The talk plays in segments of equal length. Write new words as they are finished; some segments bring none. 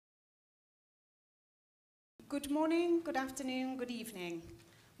Good morning, good afternoon, good evening.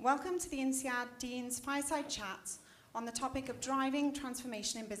 Welcome to the INSEAD Dean's Fireside Chat on the topic of driving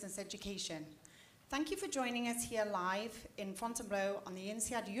transformation in business education. Thank you for joining us here live in Fontainebleau on the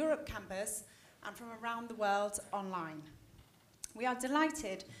INSEAD Europe campus and from around the world online. We are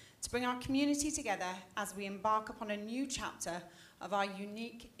delighted to bring our community together as we embark upon a new chapter of our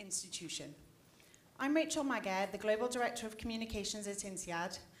unique institution. I'm Rachel Maguire, the Global Director of Communications at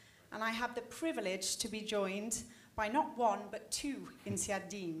INSEAD, and I have the privilege to be joined by not one, but two INSEAD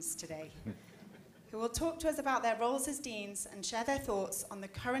Deans today, who will talk to us about their roles as Deans and share their thoughts on the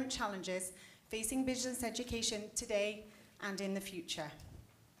current challenges facing business education today and in the future.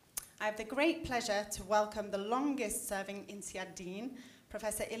 I have the great pleasure to welcome the longest-serving INSEAD Dean,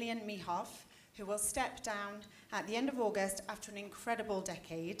 Professor Ilian Mihov, who will step down at the end of August after an incredible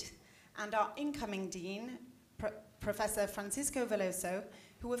decade, and our incoming Dean, Professor Francisco Veloso,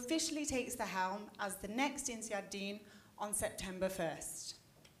 who officially takes the helm as the next INSEAD Dean on September 1st.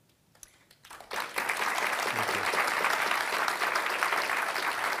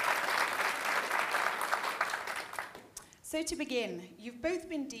 So to begin, you've both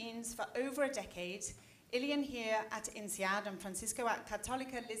been deans for over a decade, Ilian here at INSEAD and Francisco at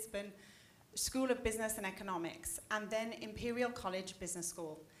Católica Lisbon School of Business and Economics, and then Imperial College Business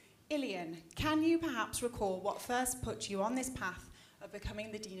School. Ilian, can you perhaps recall what first put you on this path of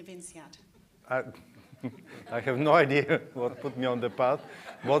becoming the Dean of INSEAD? I have no idea what put me on the path.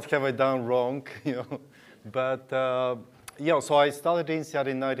 What have I done wrong, But so I started INSEAD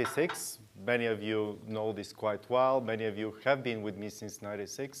in '96. Many of you know this quite well. Many of you have been with me since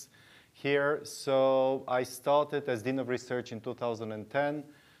 '96 here. So I started as Dean of Research in 2010,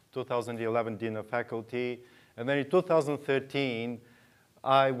 2011 Dean of Faculty, and then in 2013,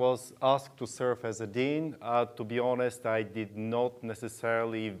 I was asked to serve as a dean. To be honest, I did not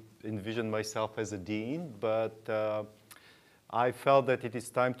necessarily envision myself as a dean, but I felt that it is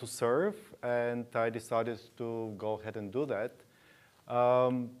time to serve, and I decided to go ahead and do that.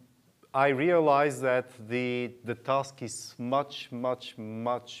 I realized that the task is much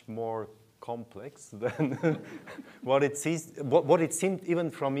more complex than what it seemed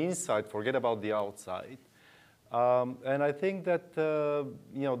even from inside. Forget about the outside. And I think that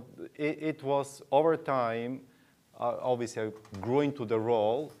it was over time. Obviously, I grew into the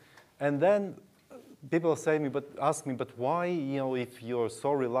role, and then people ask me, but why, if you're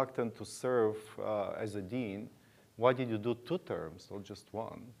so reluctant to serve as a dean, why did you do 2 terms or just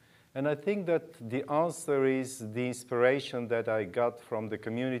 1? And I think that the answer is the inspiration that I got from the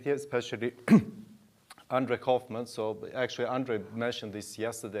community, especially Andre Hoffman. So actually, Andre mentioned this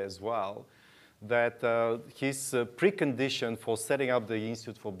yesterday as well, that his precondition for setting up the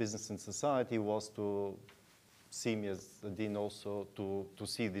Institute for Business and Society was to see me as a dean, also to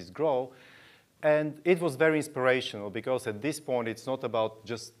see this grow. And it was very inspirational, because at this point, it's not about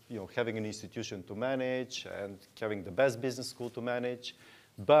just having an institution to manage and having the best business school to manage,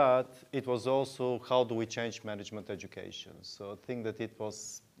 but it was also how do we change management education. So I think that it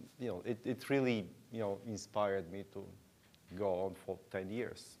was, it really inspired me to go on for 10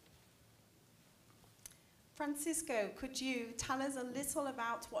 years. Francisco, could you tell us a little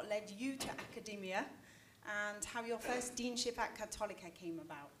about what led you to academia and how your first deanship at Católica came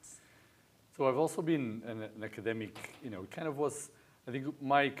about? So I've also been an academic, kind of was, I think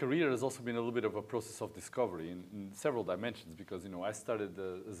my career has also been a little bit of a process of discovery in several dimensions, because, I started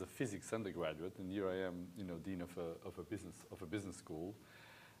as a physics undergraduate, and here I am, dean of a business school.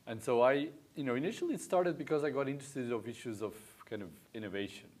 And so I, initially it started because I got interested of issues of kind of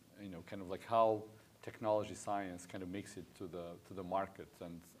innovation, kind of like how technology science kind of makes it to the market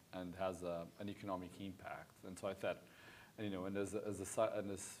and has an economic impact. And so I thought, and as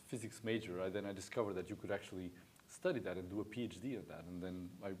a physics major, I discovered that you could actually study that and do a PhD in that. And then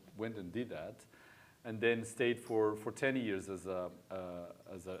I went and did that, and then stayed for 10 years as a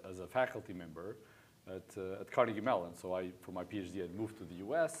faculty member at Carnegie Mellon. So for my PhD, I moved to the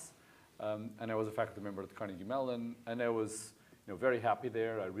US, and I was a faculty member at Carnegie Mellon, and I was very happy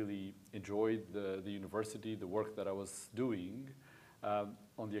there. I really enjoyed the university, the work that I was doing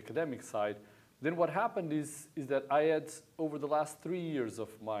on the academic side. Then what happened is that I had, over the last 3 years of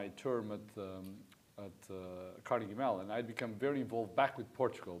my term at Carnegie Mellon, I'd become very involved back with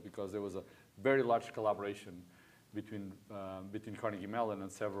Portugal, because there was a very large collaboration between Carnegie Mellon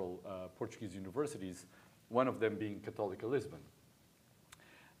and several Portuguese universities, one of them being Católica Lisbon.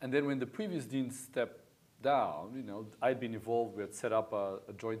 And then when the previous dean stepped down, I'd been involved. We had set up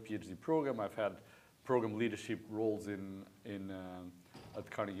a joint PhD program. I've had program leadership roles at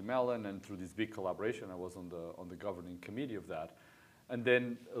Carnegie Mellon, and through this big collaboration, I was on the governing committee of that. And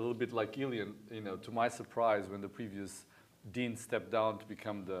then a little bit like Ilian, you know, to my surprise, when the previous dean stepped down to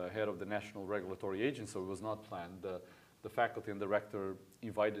become the head of the National Regulatory Agency, so it was not planned, the faculty and the rector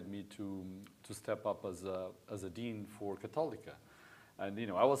invited me to step up as a dean for Católica. And you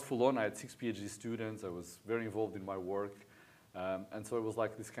know, I was full on, I had 6 PhD students, I was very involved in my work. And so it was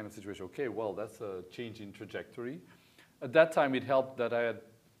like this kind of situation, okay, well, that's a change in trajectory. At that time, it helped that I had,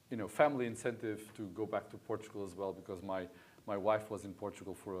 you know, family incentive to go back to Portugal as well, because my wife was in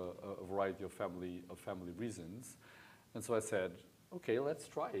Portugal for a variety of family reasons. And so I said, okay, let's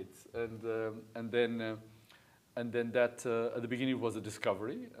try it. And then that, at the beginning, was a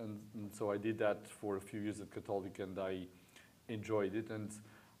discovery. And so I did that for a few years at Católica, and I enjoyed it. And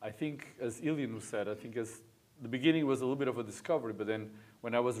I think, as Ilian said, I think as the beginning was a little bit of a discovery, but then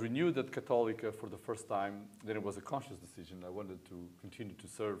when I was renewed at Católica for the first time, then it was a conscious decision. I wanted to continue to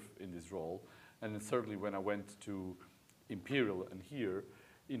serve in this role. And then certainly when I went to Imperial and here,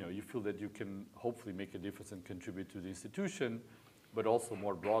 you know, you feel that you can hopefully make a difference and contribute to the institution, but also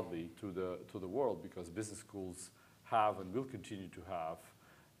more broadly to the world, because business schools have and will continue to have,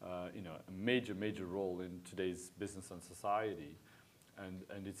 you know, a major role in today's business and society.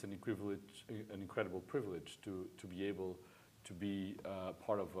 And it's an incredible privilege to be able to be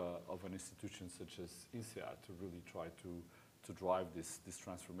part of an institution such as INSEAD to really try to drive this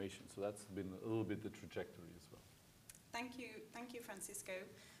transformation. So that's been a little bit the trajectory as well. Thank you, Francisco.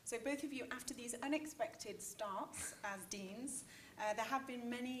 So both of you, after these unexpected starts as deans, there have been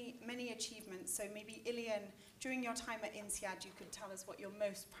many achievements. So maybe Ilian, during your time at INSEAD, you could tell us what you're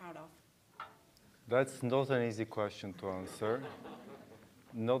most proud of. That's not an easy question to answer.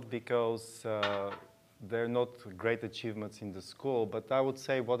 Not because there are not great achievements in the school, but I would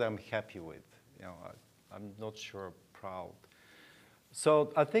say what I'm happy with. You know, I'm not sure proud.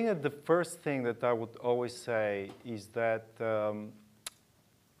 So I think that the first thing that I would always say is that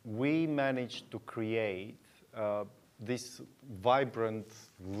we managed to create this vibrant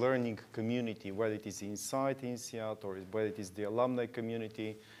learning community, whether it is inside INSEAD or whether it is the alumni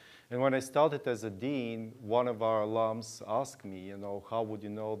community. And when I started as a dean, one of our alums asked me, you know, how would you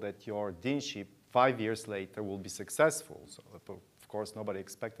know that your deanship 5 years later will be successful? So of course, nobody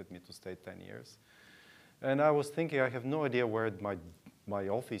expected me to stay 10 years. And I was thinking, I have no idea where my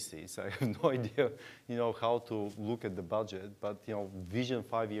office is. I have no idea, you know, how to look at the budget, but, you know, vision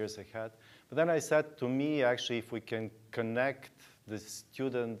 5 years ahead. But then I said, to me, actually, if we can connect the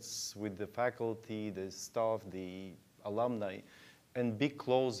students with the faculty, the staff, the alumni, and be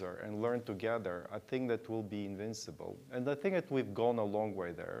closer and learn together, I think that will be invincible. And I think that we've gone a long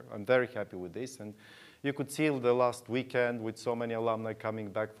way there. I'm very happy with this. And you could see the last weekend with so many alumni coming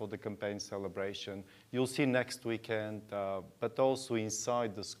back for the campaign celebration. You'll see next weekend, but also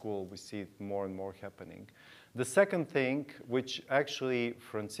inside the school, we see it more and more happening. The second thing, which actually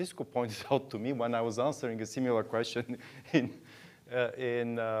Francisco pointed out to me when I was answering a similar question in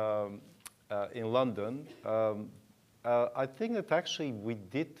London, I think that actually we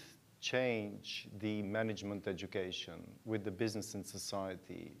did change the management education with the business and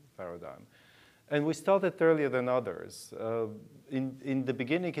society paradigm. And we started earlier than others. In the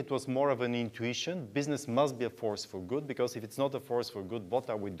beginning, it was more of an intuition. Business must be a force for good, because if it's not a force for good, what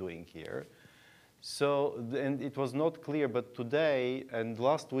are we doing here? So, and it was not clear, but today and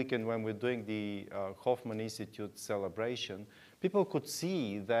last weekend when we're doing the Hoffman Institute celebration, people could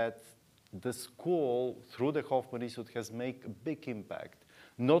see that the school, through the Hoffman Institute, has made a big impact,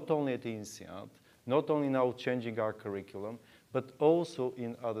 not only at INSEAD, not only now changing our curriculum, but also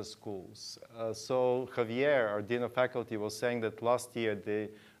in other schools. So Javier, our Dean of Faculty, was saying that last year, the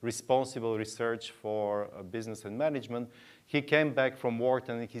responsible research for business and management, he came back from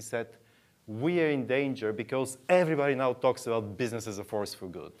Wharton and he said, we are in danger because everybody now talks about business as a force for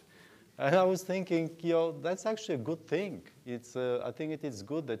good. And I was thinking, you know, that's actually a good thing. It's, I think it is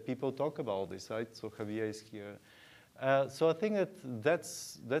good that people talk about this, right? So Javier is here. So I think that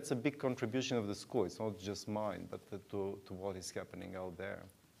that's a big contribution of the school. It's not just mine, but to what is happening out there.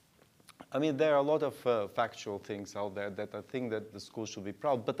 I mean, there are a lot of factual things out there that I think that the school should be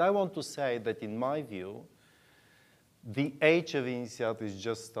proud. But I want to say that in my view, the age of INSEAD is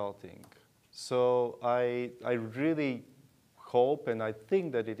just starting. So I really hope and I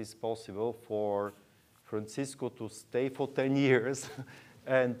think that it is possible for Francisco to stay for 10 years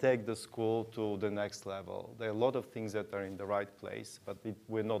and take the school to the next level. There are a lot of things that are in the right place, but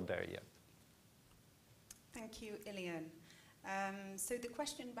we're not there yet. Thank you, Ilian. So the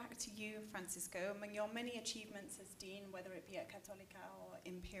question back to you, Francisco, among your many achievements as Dean, whether it be at Católica or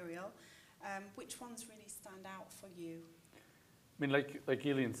Imperial, which ones really stand out for you? I mean, like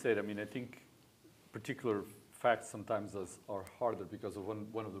Ilian said, I mean, I think particular facts sometimes are harder because of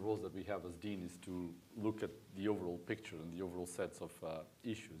one of the roles that we have as dean is to look at the overall picture and the overall sets of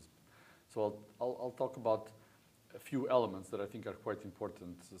issues. So I'll talk about a few elements that I think are quite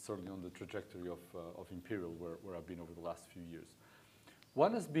important, certainly on the trajectory of Imperial, where I've been over the last few years.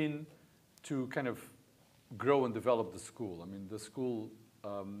 One has been to kind of grow and develop the school. I mean, the school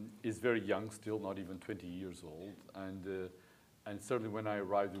is very young still, not even 20 years old, and certainly when I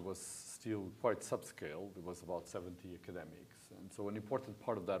arrived, it was still quite subscale. It was about 70 academics, and so an important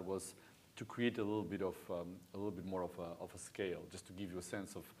part of that was to create a little bit more of a scale, just to give you a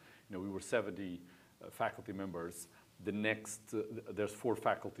sense of, you know, we were 70 faculty members. The next, there's 4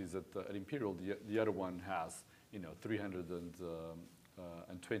 faculties at Imperial. The other one has, you know,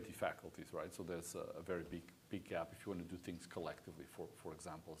 320 faculties, right? So there's a very big gap if you want to do things collectively, for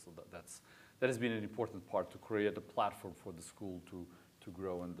example. So that has been an important part to create a platform for the school to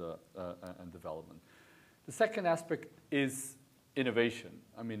grow and development. The second aspect is innovation.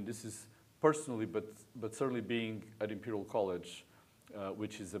 I mean, this is personally, but certainly being at Imperial College,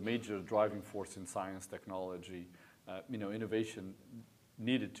 which is a major driving force in science, technology, you know, innovation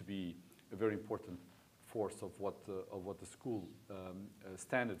needed to be a very important force of what the school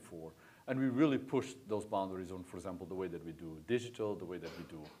standard for. And we really pushed those boundaries on, for example, the way that we do digital, the way that we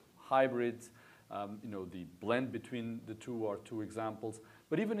do hybrids, you know, the blend between the two are 2 examples.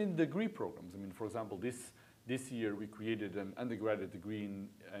 But even in degree programs, I mean, for example, this year we created an undergraduate degree in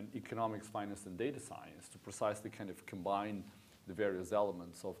economics, finance, and data science to precisely kind of combine the various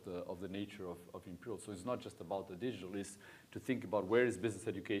elements of the nature of Imperial. So it's not just about the digital, it's to think about where is business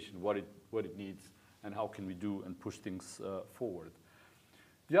education, what it needs, and how can we do and push things forward.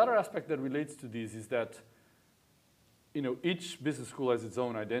 The other aspect that relates to this is that, you know, each business school has its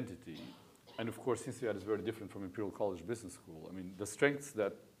own identity. And of course, INSEAD is very different from Imperial College Business School. I mean, the strengths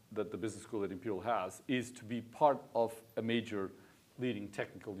that the business school at Imperial has is to be part of a major leading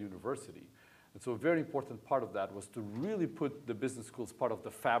technical university. And so a very important part of that was to really put the business school as part of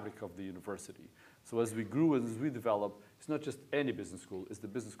the fabric of the university. So as we grew and as we developed, it's not just any business school, it's the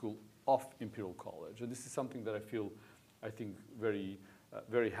business school of Imperial College. And this is something that I think very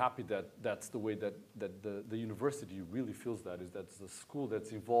happy that that's the way that the university really feels that, is that's a school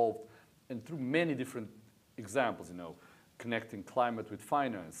that's evolved and through many different examples, you know, connecting climate with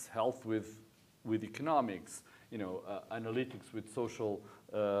finance, health with economics, you know, analytics with social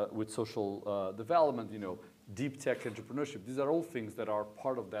development, you know, deep tech entrepreneurship. These are all things that are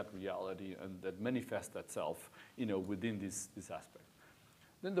part of that reality and that manifest itself, you know, within this aspect.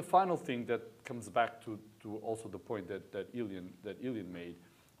 Then the final thing that comes back to also the point that Ilian made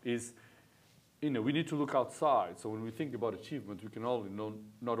is, you know, we need to look outside. So when we think about achievement, we can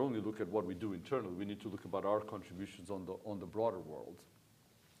not only look at what we do internally, we need to look about our contributions on the broader world.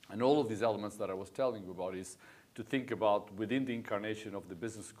 And all of these elements that I was telling you about is to think about within the incarnation of the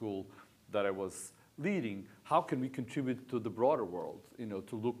business school that I was leading, how can we contribute to the broader world, you know,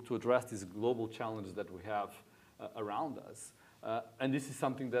 to address these global challenges that we have around us. And this is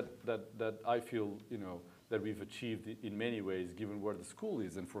something that I feel, you know, that we've achieved in many ways, given where the school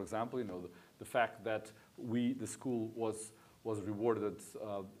is. And for example, you know, the fact that the school was rewarded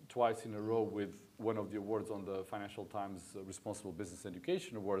twice in a row with one of the awards on the Financial Times Responsible Business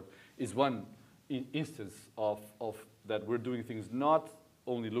Education Award is one instance of that we're doing things not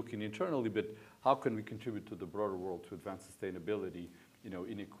only looking internally, but how can we contribute to the broader world to advance sustainability, you know,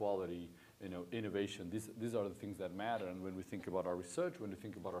 inequality, you know, innovation. These are the things that matter. And when we think about our research, when we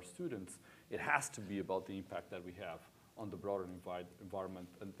think about our students, it has to be about the impact that we have on the broader environment,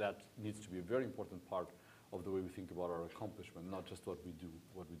 and that needs to be a very important part of the way we think about our accomplishment, not just what we do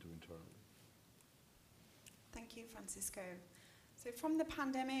internally. Thank you, Francisco. So from the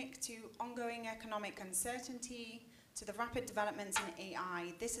pandemic to ongoing economic uncertainty to the rapid developments in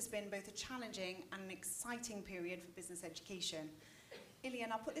AI, this has been both a challenging and an exciting period for business education.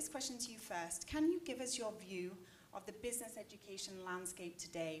 Ilian, I'll put this question to you first. Can you give us your view of the business education landscape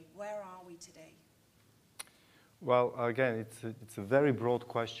today? Where are we today? Well, again, it's a very broad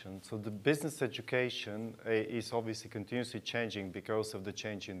question. So the business education is obviously continuously changing because of the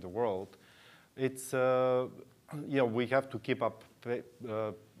change in the world. It's, you know, we have to keep up,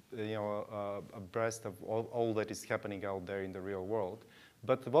 you know, abreast of all that is happening out there in the real world.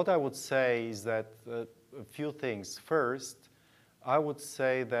 But what I would say is that a few things. First, I would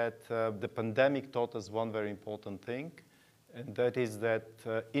say that the pandemic taught us one very important thing, and that is that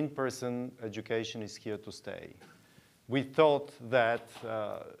in-person education is here to stay. We thought that,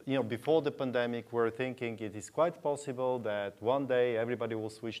 you know, before the pandemic, we were thinking it is quite possible that one day everybody will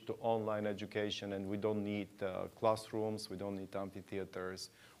switch to online education and we don't need classrooms, we don't need amphitheaters,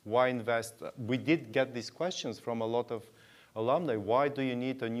 Why invest? We did get these questions from a lot of alumni. Why do you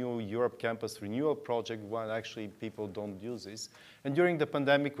need a new Europe campus renewal project when actually people don't use this? And during the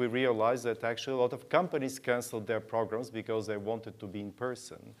pandemic, we realized that actually a lot of companies canceled their programs because they wanted to be in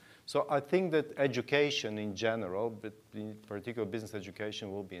person. So I think that education in general, but in particular business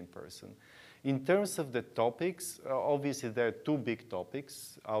education, will be in person. In terms of the topics, obviously there are two big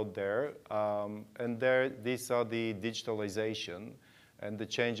topics out there, and these are the digitalization and the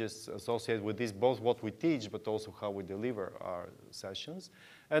changes associated with this, both what we teach, but also how we deliver our sessions.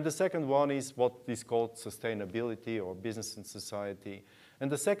 And the second one is what is called sustainability or business and society.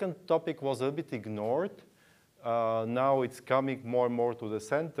 And the second topic was a bit ignored. Now it's coming more and more to the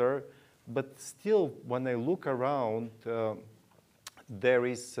center, but still, when I look around, there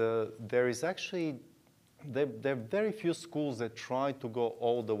are very few schools that try to go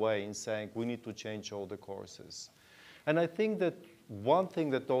all the way in saying we need to change all the courses. And I think that one thing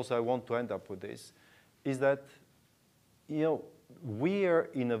that also I want to end up with this is that, you know, we are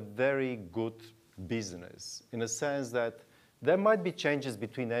in a very good business in a sense that there might be changes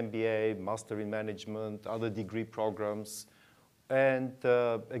between MBA, Master in Management, other degree programs, and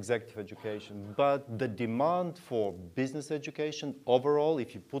executive education. But the demand for business education overall,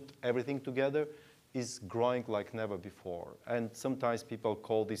 if you put everything together, is growing like never before. And sometimes people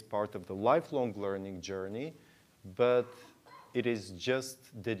call this part of the lifelong learning journey, but it is just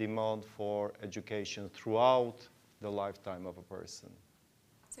the demand for education throughout the lifetime of a person.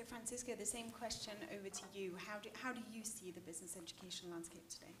 So Francisco, the same question over to you. How do you see the business education landscape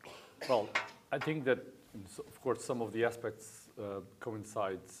today? Well, I think that, of course, some of the aspects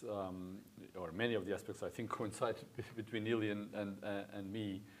coincide, or many of the aspects I think coincide between Ilian and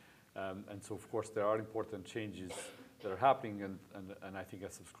me. And so, of course, there are important changes that are happening, and I think I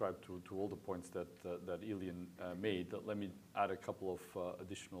subscribe to all the points that Ilian made. Let me add a couple of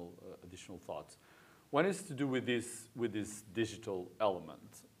additional thoughts. One is to do with this digital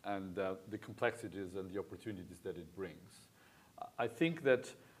element and the complexities and the opportunities that it brings. I think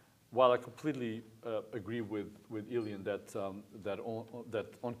that while I completely agree with Ilian that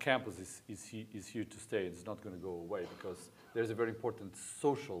on campus is here to stay, it's not going to go away because there's a very important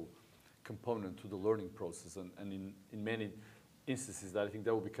social component to the learning process, and in many instances that I think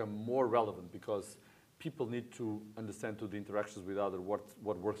that will become more relevant because people need to understand through the interactions with others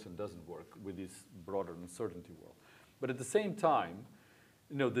what works and doesn't work with this broader uncertainty world. But at the same time,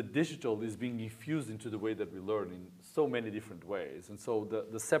 you know, the digital is being infused into the way that we learn in so many different ways. And so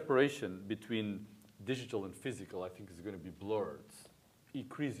the separation between digital and physical, I think, is going to be blurred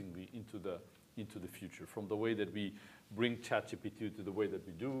increasingly into the future, from the way that we bring ChatGPT to the way that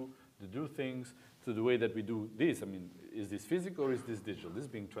we do things, to the way that we do this. I mean, is this physical or is this digital? This is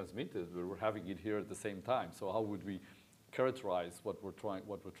being transmitted. We're having it here at the same time. So how would we characterize what we're trying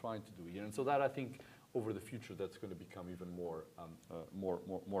to do here? And so that, I think, over the future, that's going to become even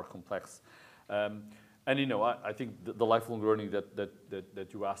more complex. And you know, I think the lifelong learning that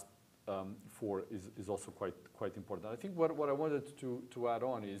you asked for is also quite important. I think what I wanted to add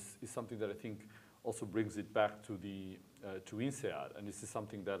on is something that I think also brings it back to INSEAD, and this is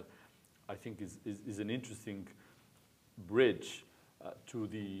something that I think is an interesting bridge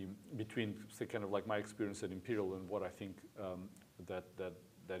between, say, kind of like my experience at Imperial and what I think that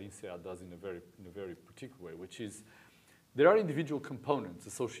INSEAD does in a very particular way, which is there are individual components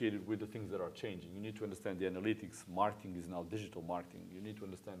associated with the things that are changing. You need to understand the analytics. Marketing is now digital marketing. You need to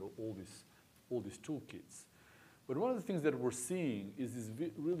understand all these toolkits. But one of the things that we're seeing is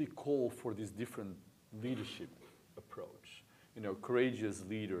this really call for this different leadership approach. You know, courageous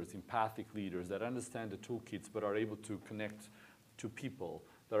leaders, empathic leaders that understand the toolkits but are able to connect to people,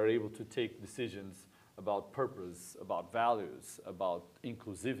 that are able to take decisions about purpose, about values, about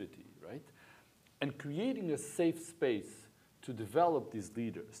inclusivity, right? And creating a safe space to develop these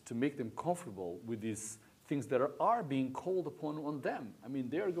leaders, to make them comfortable with these things that are being called upon on them. I mean,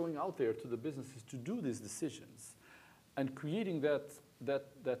 they are going out there to the businesses to do these decisions. And creating that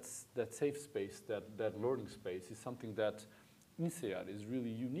safe space, that learning space is something that INSEAD is really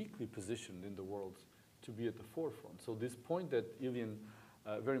uniquely positioned in the world to be at the forefront. So this point that Ilian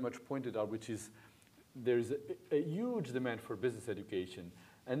very much pointed out, which is there is a huge demand for business education,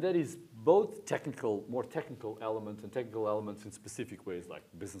 and that is both technical, more technical elements and technical elements in specific ways like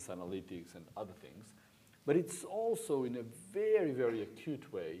business analytics and other things. But it's also in a very, very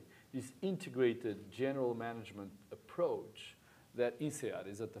acute way, this integrated general management approach that INSEAD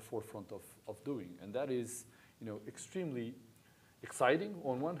is at the forefront of doing. And that is, you know, extremely exciting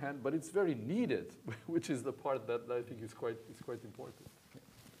on one hand, but it's very needed, which is the part that I think is quite important.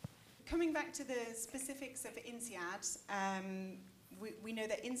 Coming back to the specifics of INSEAD, we know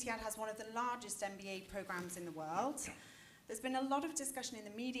that INSEAD has one of the largest MBA programs in the world. There's been a lot of discussion in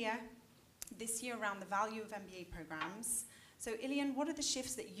the media this year around the value of MBA programs. So Ilian, what are the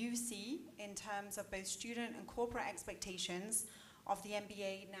shifts that you see in terms of both student and corporate expectations of the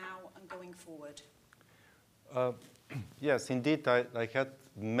MBA now and going forward? Yes, indeed, I had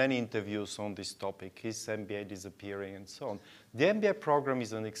many interviews on this topic, is MBA disappearing and so on. The MBA program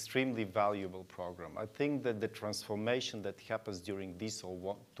is an extremely valuable program. I think that the transformation that happens during these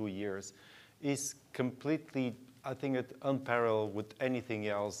 2 years is completely, I think, unparalleled with anything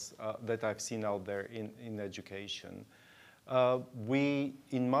else that I've seen out there in education.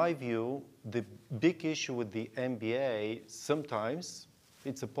 In my view, the big issue with the MBA, sometimes,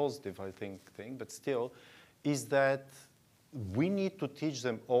 it's a positive, I think, thing, but still, is that we need to teach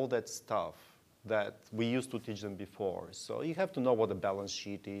them all that stuff that we used to teach them before. So you have to know what a balance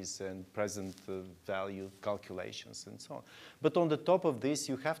sheet is and present value calculations and so on. But on the top of this,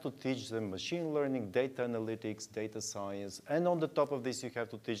 you have to teach them machine learning, data analytics, data science, and on the top of this, you have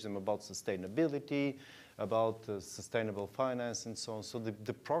to teach them about sustainability, about sustainable finance and so on. So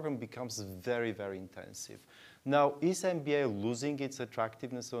the program becomes very, very intensive. Now, is MBA losing its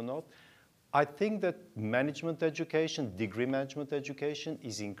attractiveness or not? I think that management education, degree management education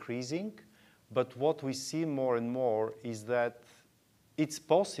is increasing, but what we see more and more is that it's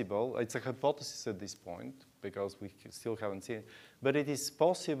possible, it's a hypothesis at this point, because we still haven't seen it, but it is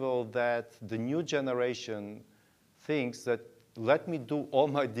possible that the new generation thinks that let me do all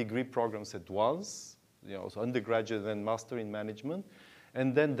my degree programs at once, so undergraduate and master in management,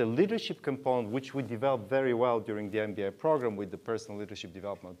 and then the leadership component, which we developed very well during the MBA program with the personal leadership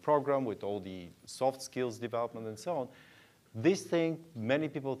development program, with all the soft skills development and so on. This thing, many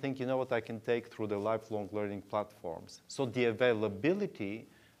people think, you know what, I can take through the lifelong learning platforms. So the availability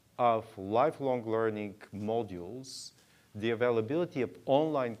of lifelong learning modules, the availability of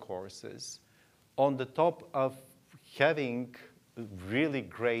online courses, on the top of having really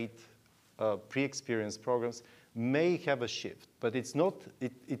great pre-experienced programs, may have a shift, but it's not.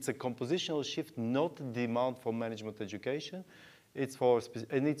 It's a compositional shift, not the demand for management education. It's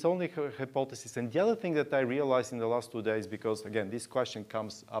and it's only a hypothesis. And the other thing that I realized in the last 2 days, because again, this question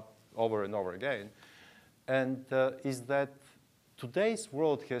comes up over and over again, and is that today's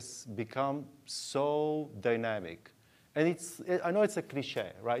world has become so dynamic. And I know it's a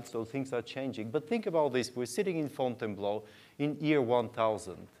cliche, right? So things are changing, but think about this. We're sitting in Fontainebleau in year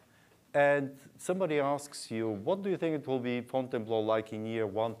 1000. And somebody asks you, what do you think it will be Fontainebleau like in year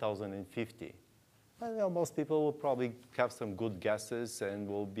 1050? Well, most people will probably have some good guesses and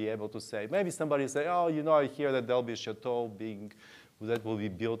will be able to say, maybe somebody will say, oh, I hear that there'll be a chateau that will be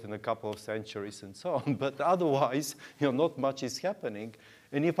built in a couple of centuries and so on. But otherwise, not much is happening.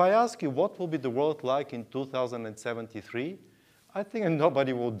 And if I ask you what will be the world like in 2073, I think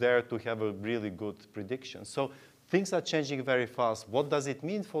nobody will dare to have a really good prediction. So things are changing very fast. What does it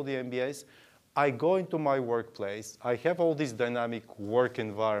mean for the MBAs? I go into my workplace. I have all this dynamic work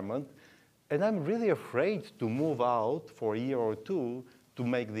environment. And I'm really afraid to move out for a year or two to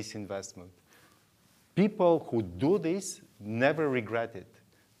make this investment. People who do this never regret it.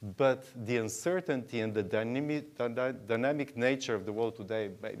 But the uncertainty and the dynamic nature of the world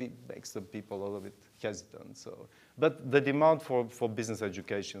today maybe makes some people a little bit hesitant. But the demand for business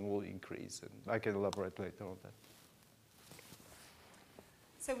education will increase. And I can elaborate later on that.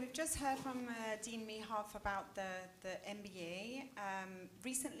 So we've just heard from Dean Mihov about the MBA.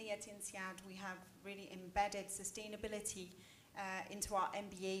 Recently at INSEAD, we have really embedded sustainability into our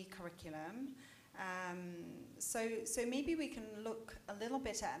MBA curriculum. So maybe we can look a little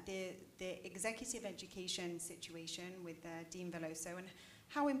bit at the executive education situation with Dean Veloso, and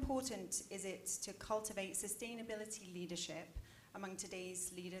how important is it to cultivate sustainability leadership among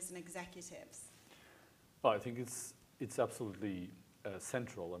today's leaders and executives? Well, I think it's absolutely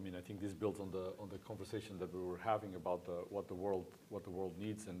central. I mean, I think this builds on the conversation that we were having about what the world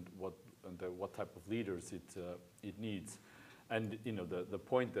needs and what type of leaders it needs. And the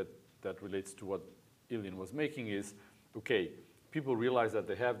point that relates to what Ilian was making is, okay, people realize that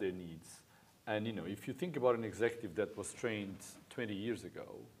they have their needs, and if you think about an executive that was trained 20 years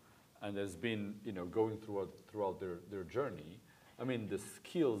ago and has been going throughout their journey, I mean, the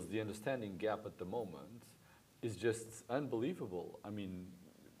skills, the understanding gap at the moment is just unbelievable. I mean,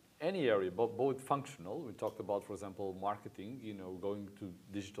 any area, both functional. We talked about, for example, marketing. Going to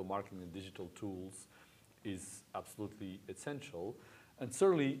digital marketing and digital tools is absolutely essential. And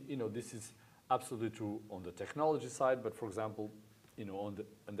certainly, this is absolutely true on the technology side. But for example, and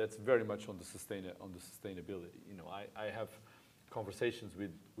that's very much on the sustainability. I have conversations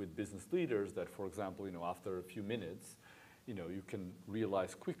with business leaders that, for example, after a few minutes, you can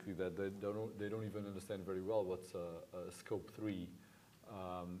realize quickly that they don't even understand very well what scope 3,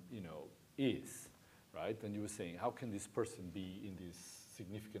 is, right? And you were saying, how can this person be in this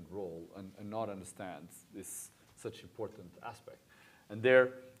significant role and not understand this such important aspect? And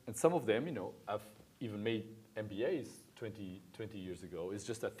some of them, have even made MBAs 20 years ago. It's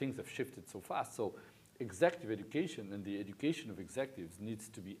just that things have shifted so fast. So executive education and the education of executives needs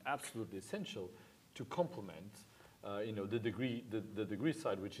to be absolutely essential to complement, the degree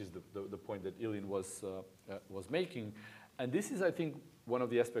side, which is the point that Ilian was making. And this is, I think, one of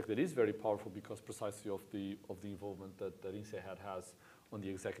the aspects that is very powerful because precisely of the involvement that INSEAD has on the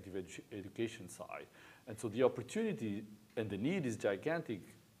executive education side. And so the opportunity and the need is gigantic,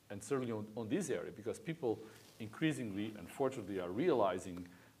 and certainly on this area, because people increasingly, unfortunately, are realizing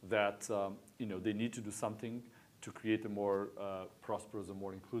that they need to do something to create a more prosperous and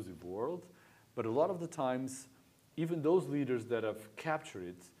more inclusive world. But a lot of the times, even those leaders that have captured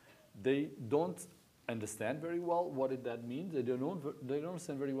it, they don't understand very well what that means. They don't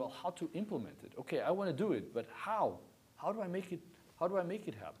understand very well how to implement it. Okay, I want to do it, but how? How do I make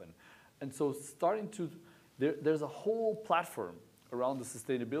it happen? And so there's a whole platform around the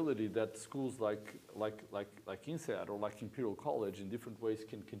sustainability that schools like INSEAD or like Imperial College in different ways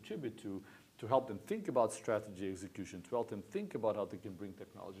can contribute to help them think about strategy execution, to help them think about how they can bring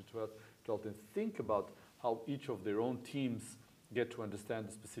technology, to help them think about how each of their own teams get to understand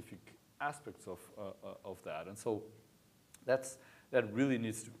the specific aspects of that. And so that really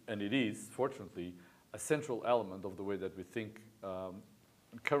needs to, and it is, fortunately, a central element of the way that we think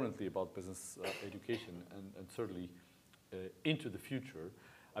currently about business education and certainly into the future.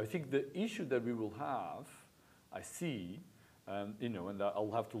 I think the issue that we will have, I see, and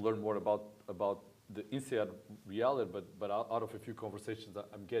I'll have to learn more about the INSEAD reality, but out of a few conversations,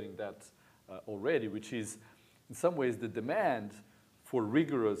 I'm getting that already, which is, in some ways, the demand for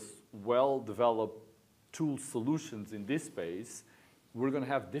rigorous, well-developed tool solutions in this space. We're going to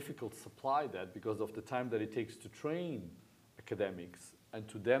have difficult supply that because of the time that it takes to train academics and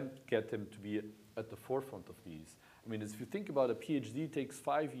to get them to be at the forefront of these. I mean, if you think about a PhD, it takes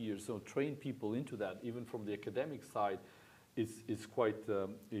 5 years, so train people into that, even from the academic side, is quite,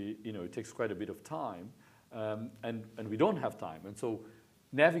 it takes quite a bit of time, and we don't have time. And so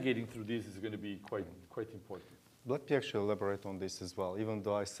navigating through this is going to be quite important. Let me actually elaborate on this as well, even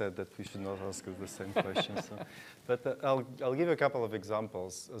though I said that we should not ask the same question. But I'll give you a couple of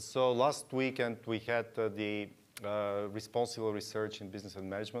examples. So last weekend, we had the Responsible Research in Business and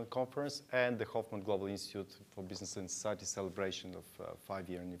Management Conference and the Hoffman Global Institute for Business and Society celebration of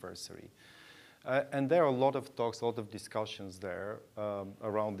 5-year anniversary. And there are a lot of talks, a lot of discussions there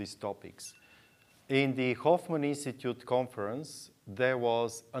around these topics. In the Hoffman Institute conference, there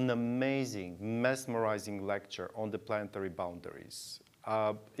was an amazing, mesmerizing lecture on the planetary boundaries.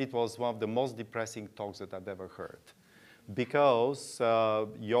 It was one of the most depressing talks that I've ever heard, because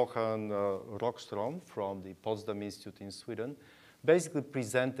Johan Rockström from the Potsdam Institute in Sweden basically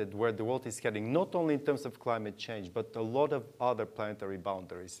presented where the world is heading, not only in terms of climate change, but a lot of other planetary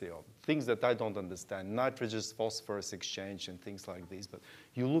boundaries, things that I don't understand, nitrogen, phosphorus exchange and things like this. But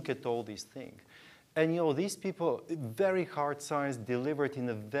you look at all these things. And these people, very hard science delivered in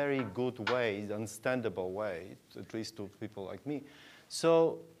a very good way, understandable way, at least to people like me.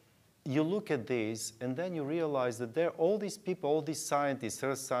 So you look at this, and then you realize that there are all these people, all these scientists,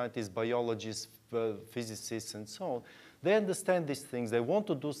 earth scientists, biologists, physicists, and so on. They understand these things. They want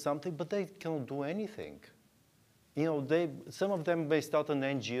to do something, but they cannot do anything. Some of them may start an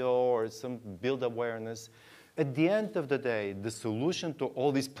NGO or build awareness. At the end of the day, the solution to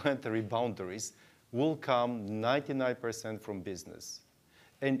all these planetary boundaries will come 99% from business.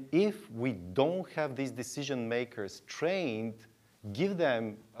 And if we don't have these decision makers trained, give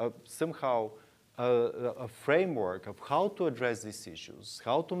them somehow a framework of how to address these issues,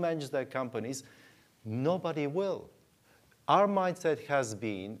 how to manage their companies, nobody will. Our mindset has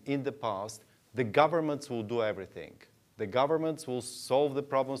been, in the past, the governments will do everything. The governments will solve the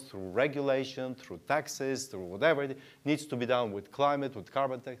problems through regulation, through taxes, through whatever it needs to be done with climate, with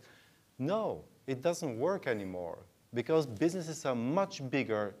carbon tax. No, it doesn't work anymore, because businesses are much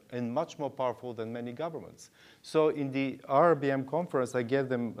bigger and much more powerful than many governments. So in the RBM conference, I gave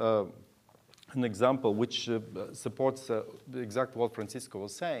them an example which supports exactly what Francisco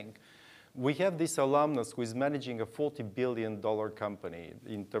was saying. We have this alumnus who is managing a $40 billion company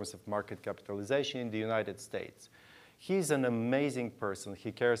in terms of market capitalization in the United States. He's an amazing person.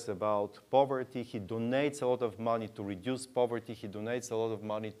 He cares about poverty. He donates a lot of money to reduce poverty. He donates a lot of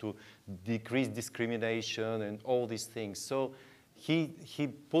money to decrease discrimination and all these things. So he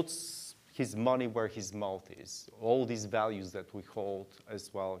his money where his mouth is. All these values that we hold as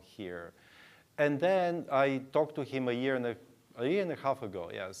well here. And then I talked to him a year and a half ago,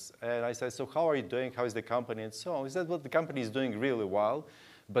 yes. And I said, so how are you doing? How is the company? And so on. He said, well, the company is doing really well.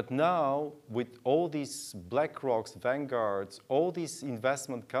 But now, with all these BlackRocks, Vanguards, all these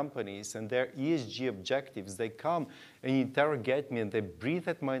investment companies and their ESG objectives, they come and interrogate me and they breathe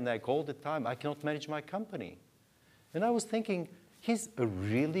at my neck all the time. I cannot manage my company. And I was thinking, he's a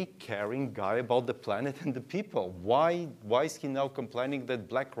really caring guy about the planet and the people. Why is he now complaining that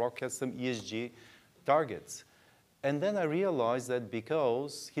BlackRock has some ESG targets? And then I realized that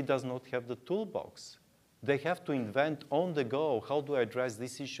because he does not have the toolbox. They have to invent on the go, how do I address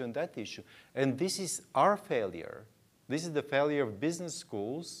this issue and that issue? And this is our failure. This is the failure of business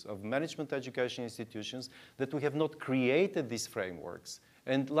schools, of management education institutions, that we have not created these frameworks.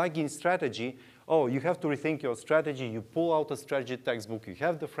 And like in strategy, oh, you have to rethink your strategy, you pull out a strategy textbook, you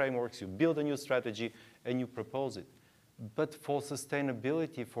have the frameworks, you build a new strategy, and you propose it. But for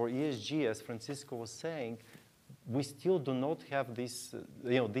sustainability, for ESG, as Francisco was saying, we still do not have this,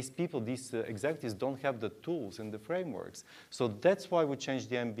 these people, these executives don't have the tools and the frameworks. So that's why we changed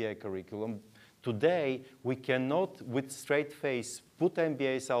the MBA curriculum. Today, we cannot, with straight face, put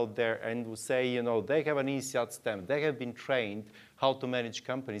MBAs out there and say, they have an INSEAD stamp, they have been trained how to manage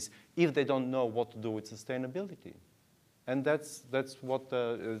companies if they don't know what to do with sustainability. And that's what,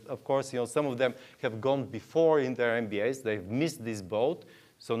 of course, some of them have gone before in their MBAs, they've missed this boat.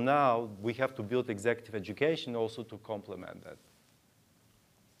 So now we have to build executive education also to complement that.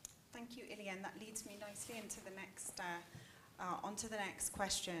 Thank you, Ilian. That leads me nicely into the next, onto the next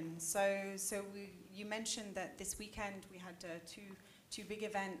question. So you mentioned that this weekend we had two big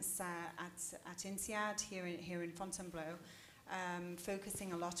events at INSEAD here in Fontainebleau,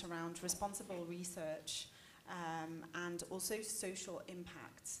 focusing a lot around responsible research and also social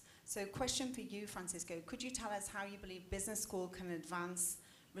impacts. So question for you, Francisco, could you tell us how you believe business school can advance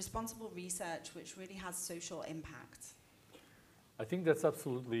responsible research which really has social impact? I think that's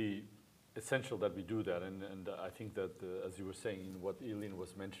absolutely essential that we do that, and I think that, as you were saying, what Ilian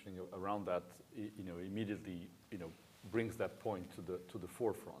was mentioning around that, immediately, brings that point to the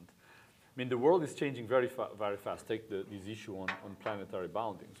forefront. I mean, the world is changing very fast. Take this issue on planetary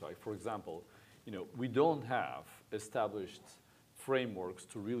boundings, right? For example, we don't have established frameworks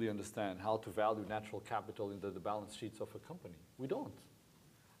to really understand how to value natural capital into the balance sheets of a company. We don't.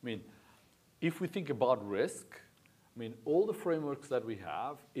 I mean, if we think about risk, I mean, all the frameworks that we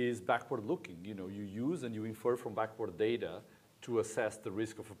have is backward looking. You use and you infer from backward data to assess the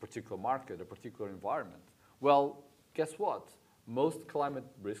risk of a particular market, a particular environment. Well, guess what? Most climate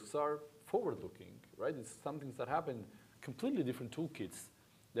risks are forward looking, right? It's some things that happen, completely different toolkits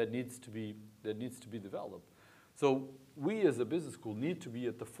that needs to be developed. So we as a business school need to be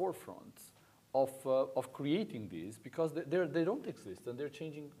at the forefront of creating these, because they don't exist and they're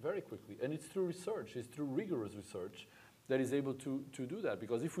changing very quickly. And it's through research, it's through rigorous research that is able to do that.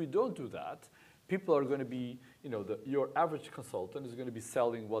 Because if we don't do that, people are going to be, your average consultant is going to be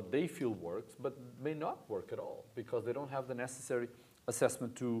selling what they feel works, but may not work at all because they don't have the necessary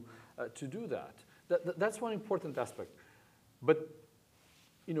assessment to do that. That's one important aspect. But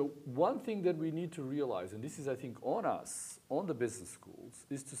one thing that we need to realize, and this is, I think, on us, on the business schools,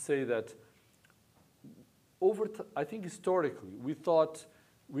 is to say that I think historically, we thought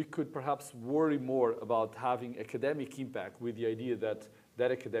we could perhaps worry more about having academic impact with the idea that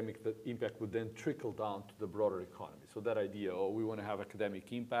academic impact would then trickle down to the broader economy. So that idea, we want to have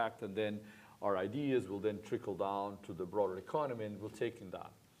academic impact, and then our ideas will then trickle down to the broader economy, and we'll take in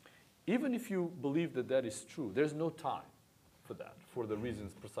that. Even if you believe that that is true, there's no time for that, for the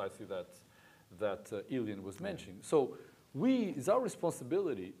reasons precisely that Ilian was mentioning. So it's our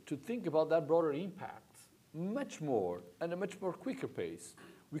responsibility to think about that broader impact much more and a much more quicker pace.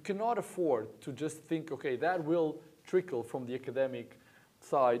 We cannot afford to just think, okay, that will trickle from the academic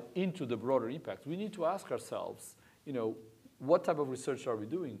side into the broader impact. We need to ask ourselves, what type of research are we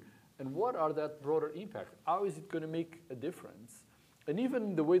doing, and what are that broader impact? How is it going to make a difference? And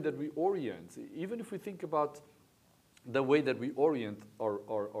even the way that we orient, even if we think about the way that we orient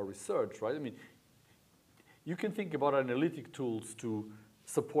our research, right? I mean, you can think about analytic tools to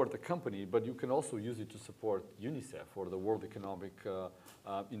support the company, but you can also use it to support UNICEF or the World Economic, the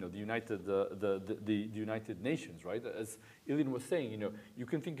United Nations, right? As Ilian was saying, you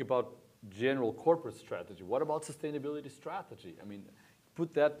can think about general corporate strategy. What about sustainability strategy? I mean,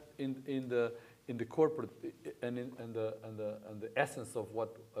 put that in the corporate and the essence of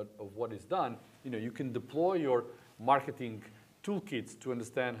what is done. You can deploy your marketing toolkits to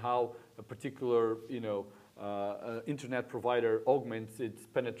understand how a particular internet provider augments its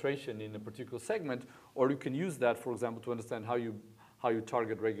penetration in a particular segment, or you can use that, for example, to understand how you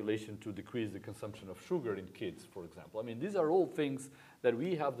target regulation to decrease the consumption of sugar in kids, for example. I mean, these are all things that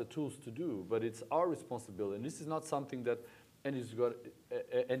we have the tools to do, but it's our responsibility. And this is not something that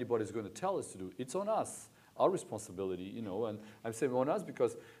anybody's going to tell us to do. It's on us, our responsibility, you know. And I'm saying on us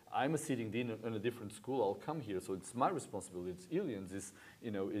because I'm a sitting dean in a different school. I'll come here, so it's my responsibility. It's Ilian's, it's, you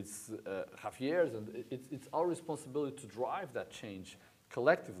know, it's Javier's, and it's our responsibility to drive that change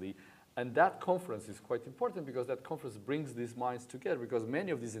collectively. And that conference is quite important because that conference brings these minds together, because many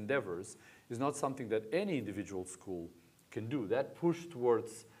of these endeavors is not something that any individual school can do. That push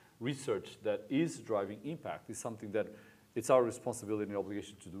towards research that is driving impact is something that it's our responsibility and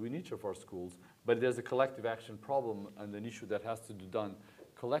obligation to do in each of our schools, but there's a collective action problem and an issue that has to be done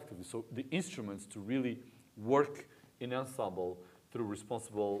collectively. So the instruments to really work in ensemble through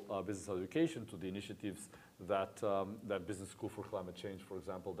responsible business education, to the initiatives that that Business School for Climate Change, for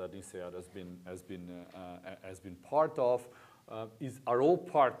example, that INSEAD has been part of, are all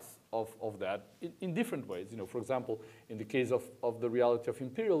parts of that in different ways. You know, for example, in the case of the reality of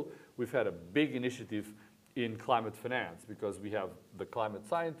Imperial, we've had a big initiative in climate finance because we have the climate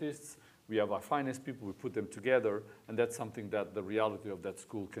scientists, we have our finance people, we put them together, and that's something that the reality of that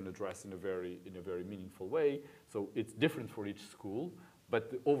school can address in a very meaningful way. So it's different for each school, but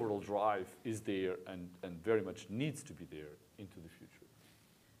the overall drive is there and very much needs to be there into the future.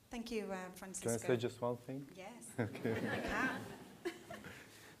 Thank you, Francisco. Can I say just one thing? Yes, Okay. you can.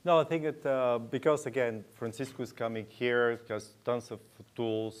 No, I think that because again, Francisco is coming here, has tons of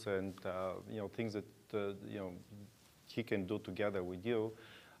tools and you know, things that you know, he can do together with you.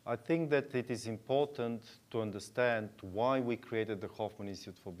 I think that it is important to understand why we created the Hoffman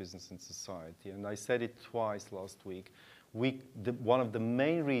Institute for Business and Society. And I said it twice last week. One of the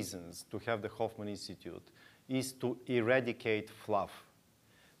main reasons to have the Hoffman Institute is to eradicate fluff.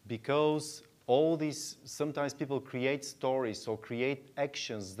 Because all these, sometimes people create stories or create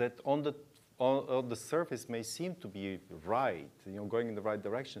actions that on the surface may seem to be right, you know, going in the right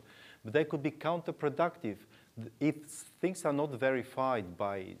direction, but they could be counterproductive if things are not verified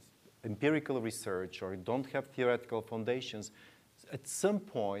by empirical research or don't have theoretical foundations. At some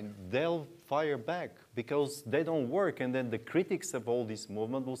point, they'll fire back because they don't work. And then the critics of all this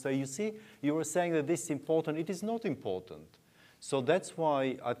movement will say, you see, you were saying that this is important. It is not important. So that's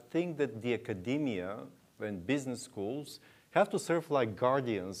why I think that the academia and business schools have to serve like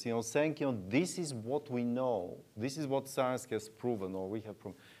guardians, you know, saying, you know, this is what we know. This is what science has proven or we have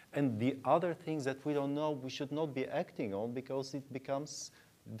proven. And the other things that we don't know, we should not be acting on because it becomes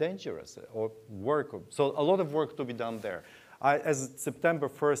dangerous or work. So a lot of work to be done there. As September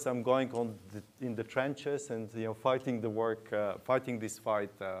 1st, I'm going in the trenches and, you know, fighting this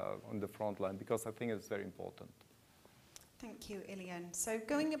fight on the front line because I think it's very important. Thank you, Ilian. So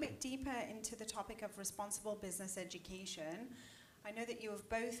going a bit deeper into the topic of responsible business education, I know that you have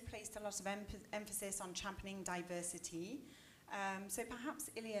both placed a lot of emphasis on championing diversity. So perhaps,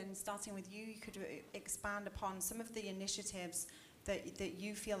 Ilian, starting with you, you could expand upon some of the initiatives that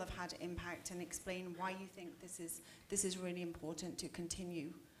you feel have had impact and explain why you think this is really important to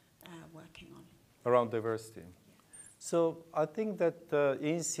continue working on. Around diversity. So I think that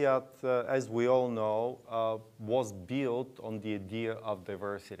INSEAD, as we all know, was built on the idea of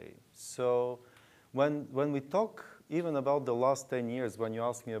diversity. So when we talk even about the last 10 years, when you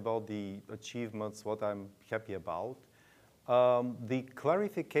ask me about the achievements, what I'm happy about, the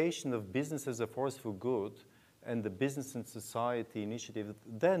clarification of business as a force for good and the business and society initiative,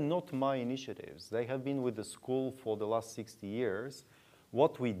 they're not my initiatives. They have been with the school for the last 60 years.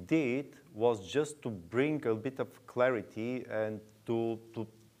 What we did was just to bring a bit of clarity and to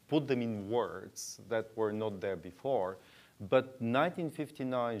put them in words that were not there before. But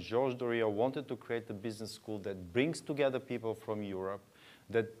 1959, Georges Doriot wanted to create a business school that brings together people from Europe,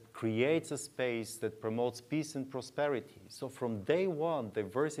 that creates a space that promotes peace and prosperity. So from day one,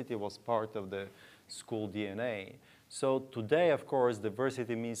 diversity was part of the school DNA. So today, of course,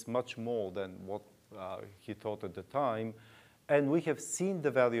 diversity means much more than what he thought at the time. And we have seen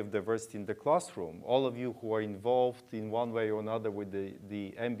the value of diversity in the classroom. All of you who are involved in one way or another with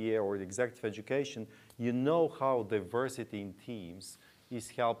the MBA or the executive education, you know how diversity in teams is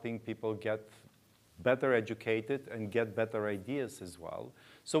helping people get better educated and get better ideas as well.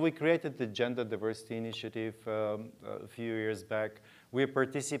 So we created the Gender Diversity Initiative a few years back. We're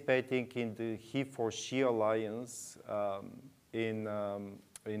participating in the He for She Alliance in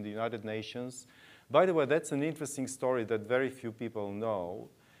the United Nations. By the way, that's an interesting story that very few people know.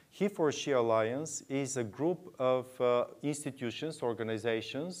 He for She Alliance is a group of institutions,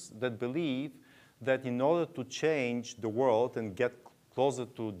 organizations that believe that in order to change the world and get closer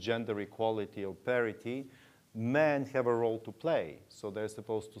to gender equality or parity, men have a role to play. So they're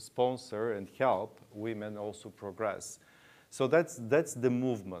supposed to sponsor and help women also progress. So that's the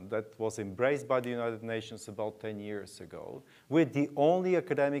movement that was embraced by the United Nations about 10 years ago. We're the only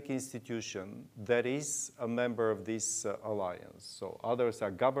academic institution that is a member of this alliance. So others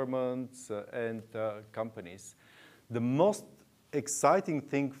are governments and companies. The most exciting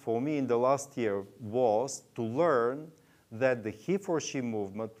thing for me in the last year was to learn that the he for she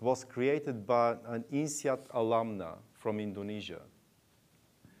movement was created by an INSEAD alumna from Indonesia.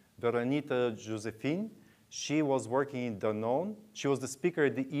 Veronita Josephine, she was working in Danone. She was the speaker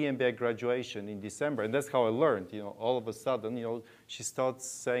at the EMBA graduation in December, and that's how I learned, all of a sudden, she starts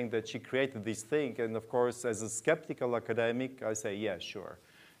saying that she created this thing, and of course, as a skeptical academic, I say, yeah, sure,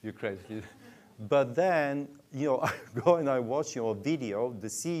 you created it. But then, I go and I watch, a video, the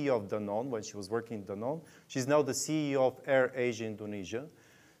CEO of Danone, when she was working in Danone. She's now the CEO of Air Asia Indonesia.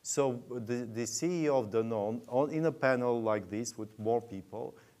 So the CEO of Danone, in a panel like this with more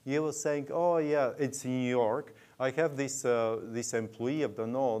people, he was saying, oh yeah, it's in New York. I have this employee of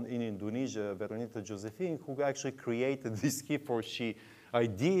Danone in Indonesia, Veronita Josephine, who actually created this he for she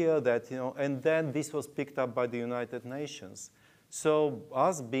idea that, and then this was picked up by the United Nations. So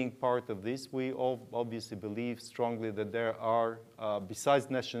us being part of this, we all obviously believe strongly that there are, besides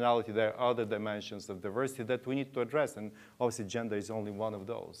nationality, there are other dimensions of diversity that we need to address. And obviously gender is only one of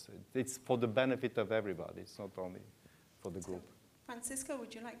those. It's for the benefit of everybody. It's not only for the group. Francisco,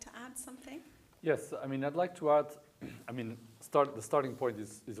 would you like to add something? Yes, I mean, I'd like to add, the starting point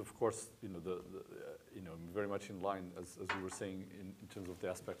is of course, very much in line, as we were saying, in terms of the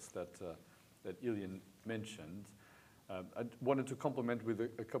aspects that Ilian mentioned. I wanted to complement with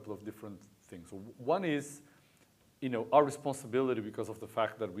a couple of different things. So one is, our responsibility because of the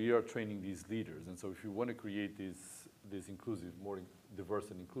fact that we are training these leaders. And so if you want to create this inclusive, more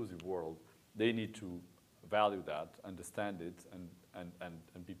diverse and inclusive world, they need to value that, understand it,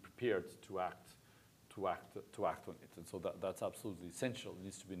 and be prepared to act on it. And so that's absolutely essential. It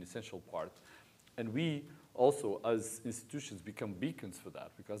needs to be an essential part. And we also, as institutions, become beacons for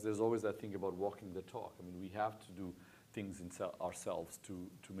that, because there's always that thing about walking the talk. I mean, we have to do things ourselves to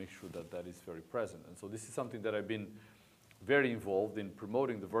make sure that is very present. And so this is something that I've been very involved in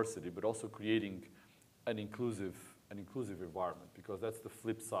promoting diversity, but also creating an inclusive environment, because that's the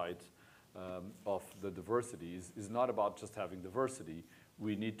flip side of the diversity. Is not about just having diversity.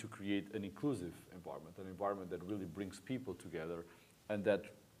 We need to create an inclusive environment, an environment that really brings people together and that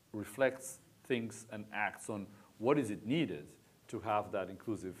reflects things and acts on what is it needed to have that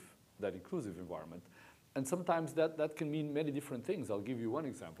inclusive environment. And sometimes that can mean many different things. I'll give you one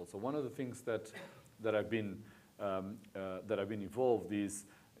example. So one of the things that I've been involved is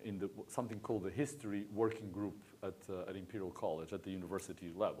in something called the History Working Group at Imperial College at the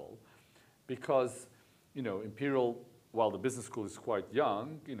university level, because Imperial, while the business school is quite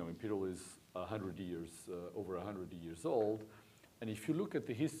young, Imperial is 100 years over 100 years old, and if you look at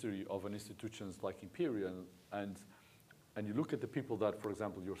the history of an institutions like Imperial and you look at the people that, for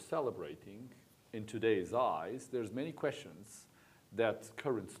example, you're celebrating. In today's eyes, there's many questions that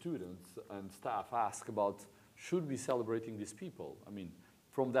current students and staff ask about, should we be celebrating these people? I mean,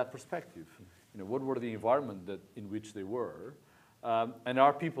 from that perspective, what were the environment in which they were? And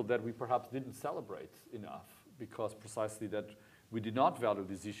are people that we perhaps didn't celebrate enough because precisely that we did not value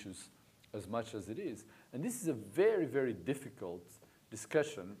these issues as much as it is. And this is a very, very difficult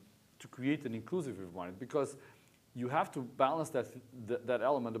discussion to create an inclusive environment, because you have to balance that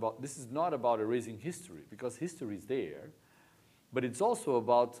element about, this is not about erasing history, because history is there, but it's also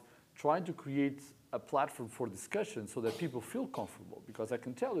about trying to create a platform for discussion so that people feel comfortable. Because I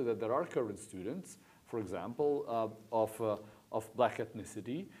can tell you that there are current students, for example, of black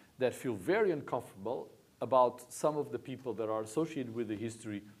ethnicity, that feel very uncomfortable about some of the people that are associated with the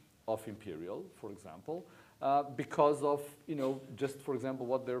history of Imperial, for example, because of, just for example,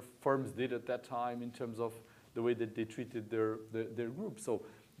 what their firms did at that time in terms of the way that they treated their group. So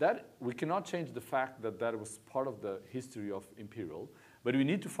that we cannot change the fact that was part of the history of Imperial, but we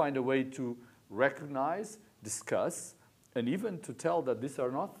need to find a way to recognize, discuss, and even to tell that these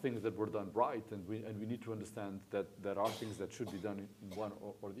are not things that were done right, and we need to understand that there are things that should be done in one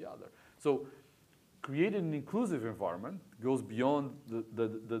or the other. So creating an inclusive environment goes beyond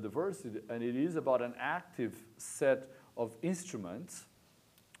the diversity, and it is about an active set of instruments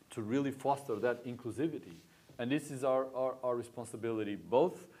to really foster that inclusivity. And this is our responsibility,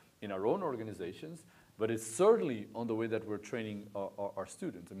 both in our own organizations, but it's certainly on the way that we're training our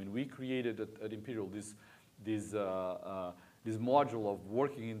students. I mean, we created at Imperial this this module of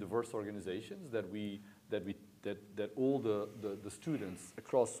working in diverse organizations that all the students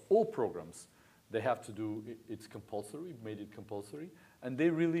across all programs, they have to do. It's compulsory. Made it compulsory, and they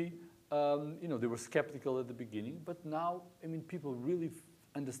really, they were skeptical at the beginning, but now, I mean, people really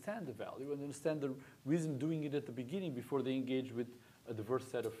understand the value and understand the reason doing it at the beginning before they engage with a diverse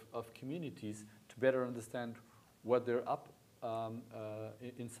set of communities to better understand what they're up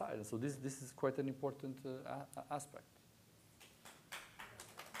inside. And so this is quite an important aspect.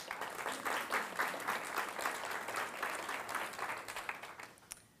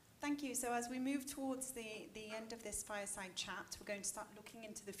 Thank you. So as we move towards the end of this fireside chat, we're going to start looking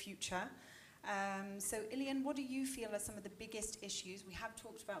into the future. So Ilian, what do you feel are some of the biggest issues? We have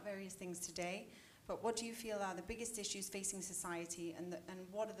talked about various things today, but what do you feel are the biggest issues facing society, and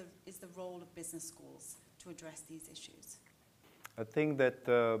what is the role of business schools to address these issues? I think that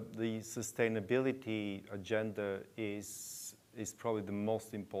the sustainability agenda is probably the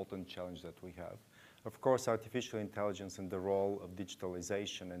most important challenge that we have. Of course, artificial intelligence and the role of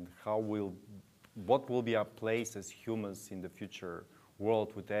digitalization and what will be our place as humans in the future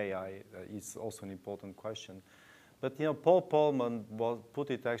world with AI is also an important question. But Paul Polman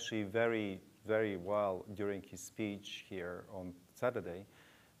put it actually very, very well during his speech here on Saturday.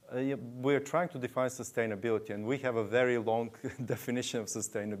 We're trying to define sustainability, and we have a very long definition of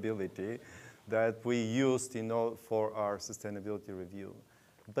sustainability that we used for our sustainability review.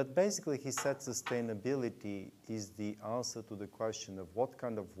 But basically, he said sustainability is the answer to the question of what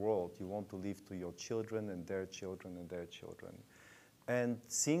kind of world you want to leave to your children and their children and their children. And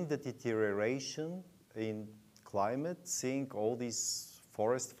seeing the deterioration in climate, seeing all these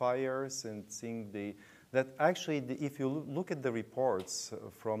forest fires, and seeing that actually, if you look at the reports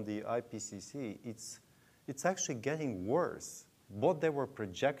from the IPCC, it's actually getting worse. What they were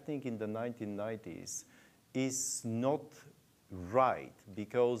projecting in the 1990s is not right,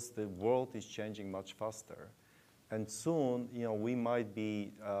 because the world is changing much faster. And soon, we might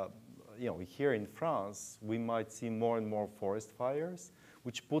be, here in France, we might see more and more forest fires,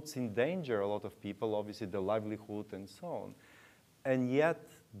 which puts in danger a lot of people, obviously their livelihood and so on. And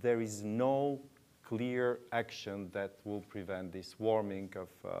yet, there is no clear action that will prevent this warming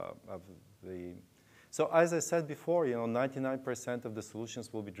of the... So as I said before, 99% of the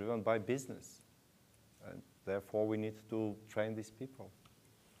solutions will be driven by business. And therefore, we need to train these people.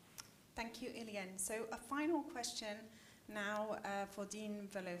 Thank you, Ilian. So a final question now for Dean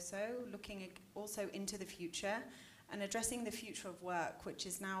Veloso, looking also into the future and addressing the future of work, which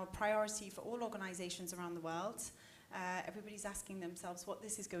is now a priority for all organizations around the world. Everybody's asking themselves what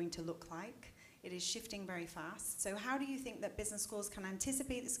this is going to look like. It is shifting very fast. So how do you think that business schools can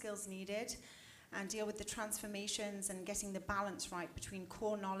anticipate the skills needed and deal with the transformations and getting the balance right between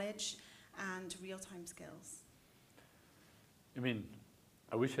core knowledge and real-time skills? I mean,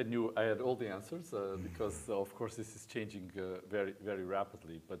 I wish I knew I had all the answers because, of course, this is changing very, very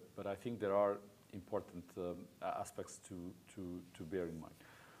rapidly. But I think there are important aspects to bear in mind.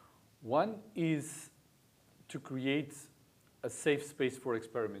 One is to create a safe space for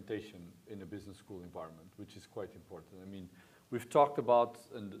experimentation in a business school environment, which is quite important. I mean, we've talked about,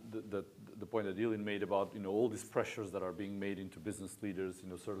 and the point that Ilian made about, all these pressures that are being made into business leaders,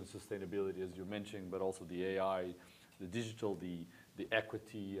 certain sustainability, as you mentioned, but also the AI, the digital, the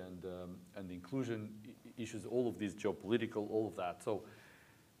equity, and the inclusion issues, all of these geopolitical, all of that. So,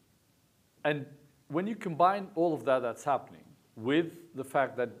 and when you combine all of that that's happening with the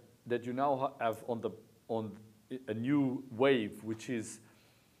fact that you now have on a new wave, which is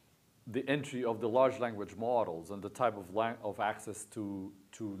the entry of the large language models and the type of access to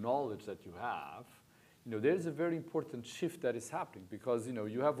knowledge that you have, there's a very important shift that is happening because,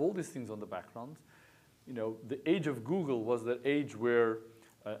 you have all these things on the background. The age of Google was the age where,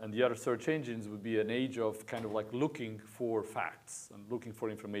 and the other search engines would be an age of kind of like looking for facts and looking for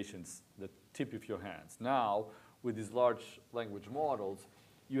informations that tip of your hands. Now, with these large language models,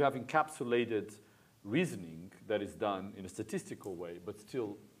 you have encapsulated reasoning that is done in a statistical way, but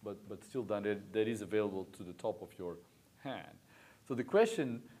still done that is available to the top of your hand. So the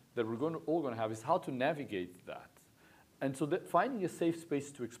question that we're all going to have is how to navigate that. And so that finding a safe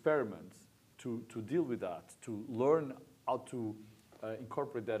space to experiment, to deal with that, to learn how to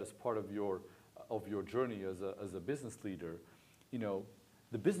incorporate that as part of your journey as a business leader,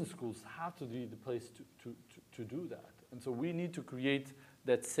 the business schools have to be the place to do that. And so we need to create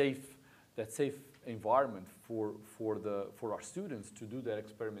that safe environment for our students to do that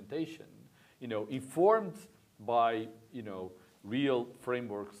experimentation, informed by real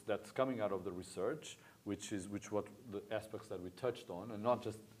frameworks that's coming out of the research, which what the aspects that we touched on, and not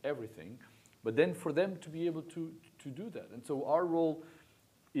just everything, but then for them to be able to do that. And so our role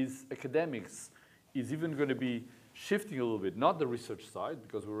is academics is even going to be shifting a little bit, not the research side,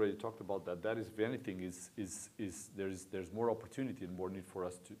 because we already talked about that. That is, if anything, there's more opportunity and more need for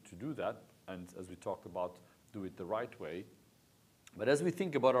us to do that. And as we talked about, do it the right way. But as we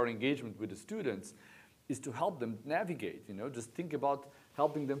think about our engagement with the students, is to help them navigate, just think about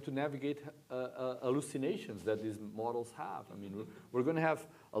helping them to navigate hallucinations that these models have. I mean, we're going to have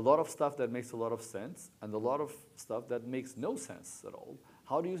a lot of stuff that makes a lot of sense and a lot of stuff that makes no sense at all.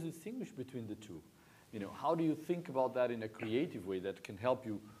 How do you distinguish between the two? How do you think about that in a creative way that can help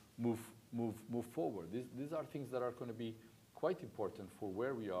you move forward? These are things that are going to be quite important for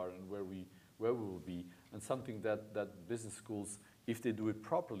where we are and where we will be, and something that business schools, if they do it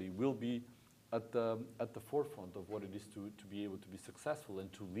properly, will be at the forefront of what it is to be able to be successful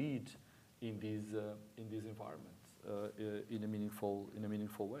and to lead in these environments in a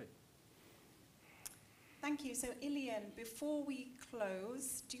meaningful way. Thank you. So Ilian, before we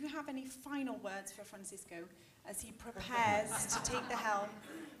close, do you have any final words for Francisco as he prepares to take the helm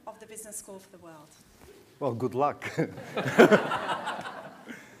of the business school for the world? Well, good luck.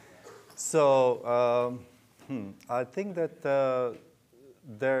 So I think that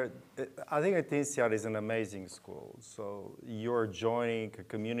I think that INSEAD is an amazing school. So you're joining a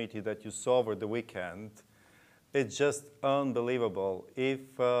community that you saw over the weekend. It's just unbelievable.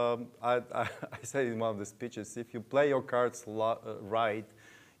 If I said in one of the speeches, if you play your cards right,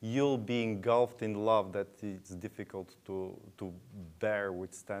 you'll be engulfed in love that it's difficult to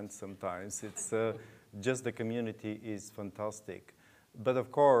withstand sometimes. It's just the community is fantastic. But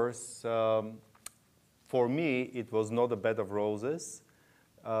of course, for me, it was not a bed of roses.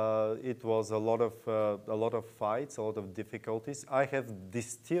 It was a lot of fights, a lot of difficulties. I have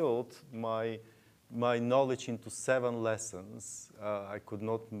distilled my knowledge into 7 lessons. I could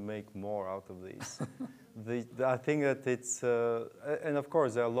not make more out of these. I think that it's, and of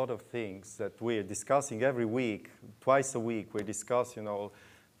course there are a lot of things that we're discussing every week, twice a week. We discuss,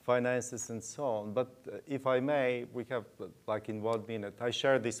 finances and so on. But if I may, we have like in 1 minute. I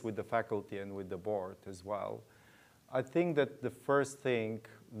share this with the faculty and with the board as well. I think that the first thing,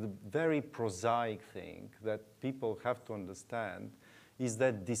 the very prosaic thing that people have to understand is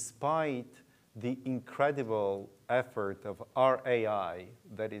that despite the incredible effort of our AI,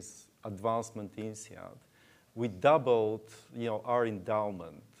 that is advancement INSEAD, we doubled our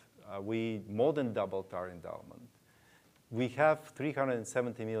endowment. We more than doubled our endowment. We have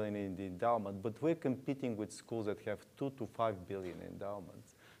 370 million in the endowment, but we're competing with schools that have 2 to 5 billion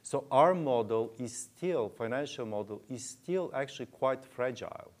endowments. So our model is still, financial model, is still actually quite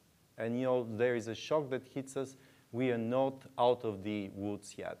fragile. And there is a shock that hits us. We are not out of the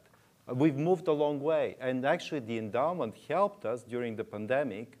woods yet. We've moved a long way. And actually the endowment helped us during the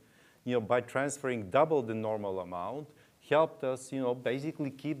pandemic, by transferring double the normal amount, helped us,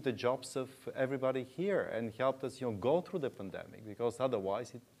 basically keep the jobs of everybody here and helped us, go through the pandemic, because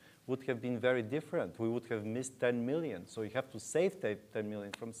otherwise it would have been very different. We would have missed 10 million. So you have to save 10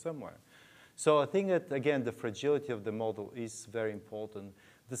 million from somewhere. So I think that, again, the fragility of the model is very important.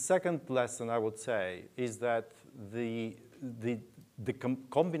 The second lesson I would say is that the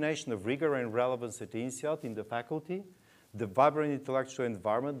combination of rigor and relevance at INSEAD in the faculty, the vibrant intellectual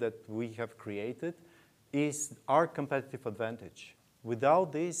environment that we have created, is our competitive advantage.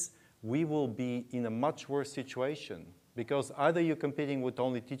 Without this, we will be in a much worse situation, because either you're competing with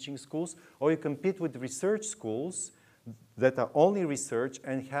only teaching schools, or you compete with research schools that are only research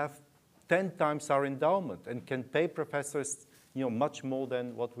and have 10 times our endowment and can pay professors much more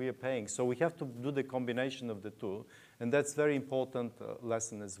than what we are paying. So we have to do the combination of the two, and that's a very important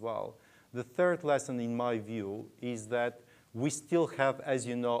lesson as well. The third lesson, in my view, is that we still have, as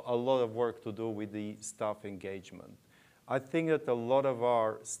you know, a lot of work to do with the staff engagement. I think that a lot of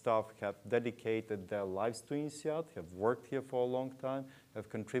our staff have dedicated their lives to INSEAD, have worked here for a long time, have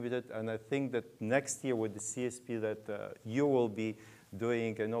contributed, and I think that next year with the CSP that you will be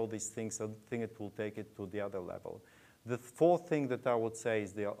doing and all these things, I think it will take it to the other level. The fourth thing that I would say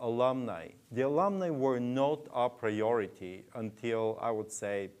is the alumni. The alumni were not our priority until, I would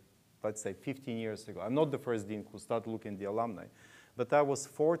say, let's say 15 years ago. I'm not the first dean who started looking at the alumni, but I was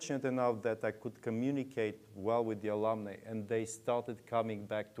fortunate enough that I could communicate well with the alumni, and they started coming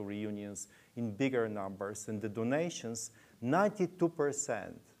back to reunions in bigger numbers. And the donations,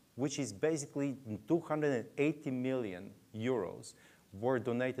 92%, which is basically 280 million euros, were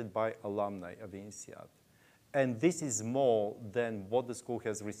donated by alumni of INSEAD. And this is more than what the school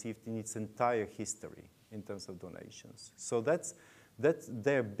has received in its entire history in terms of donations. So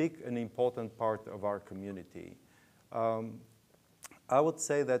they're a big and important part of our community. I would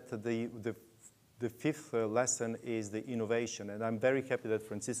say that the The fifth lesson is the innovation, and I'm very happy that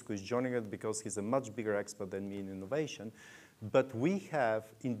Francisco is joining us because he's a much bigger expert than me in innovation. But we have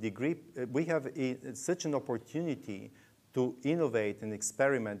such an opportunity to innovate and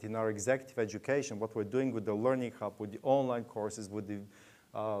experiment in our executive education, what we're doing with the Learning Hub, with the online courses, with the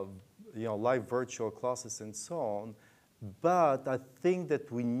live virtual classes and so on. But I think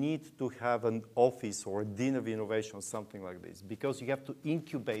that we need to have an office or a dean of innovation or something like this, because you have to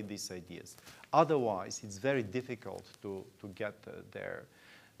incubate these ideas. Otherwise, it's very difficult to get there.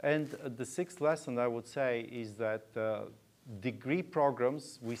 And the sixth lesson, I would say, is that degree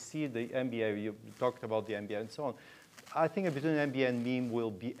programs, we see the MBA, you talked about the MBA and so on. I think between MBA and MIM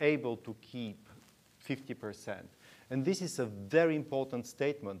will be able to keep 50%. And this is a very important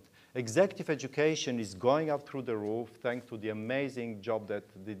statement. Executive education is going up through the roof thanks to the amazing job that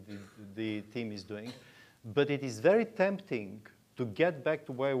the team is doing. But it is very tempting to get back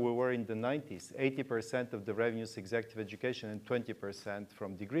to where we were in the 90s, 80% of the revenues executive education and 20%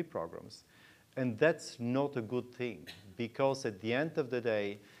 from degree programs. And that's not a good thing, because at the end of the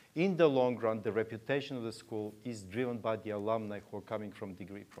day, in the long run, the reputation of the school is driven by the alumni who are coming from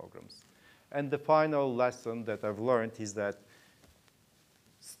degree programs. And the final lesson that I've learned is that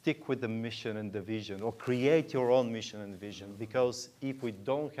stick with the mission and the vision, or create your own mission and vision, because if we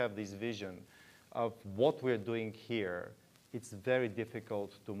don't have this vision of what we're doing here, it's very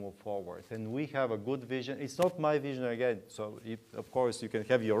difficult to move forward. And we have a good vision. It's not my vision again, so of course you can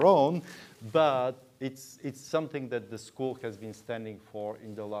have your own, but it's something that the school has been standing for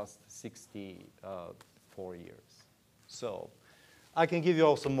in the last 64 years. So I can give you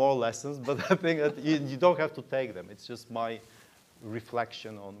also more lessons, but I think that you don't have to take them. It's just my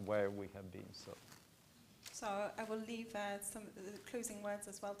reflection on where we have been. So I will leave some closing words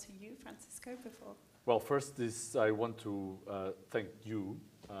as well to you, Francisco, before. Well, first I want to thank you,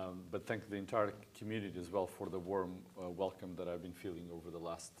 but thank the entire community as well for the warm welcome that I've been feeling over the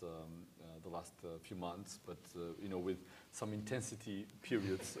last few months, but with some intensity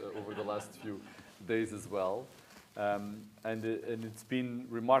periods over the last few days as well, and it's been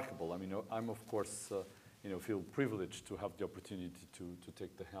remarkable. I mean, I'm of course feel privileged to have the opportunity to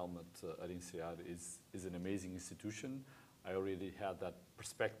take the helm at INSEAD. Is an amazing institution. I already had that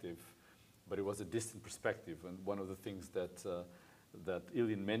perspective, but it was a distant perspective. And one of the things that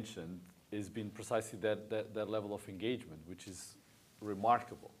Ilian mentioned has been precisely that level of engagement, which is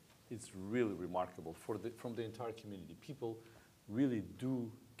remarkable. It's really remarkable from the entire community. People really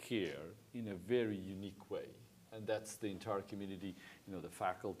do care in a very unique way. And that's the entire community, the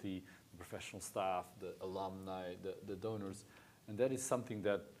faculty, the professional staff, the alumni, the donors. And that is something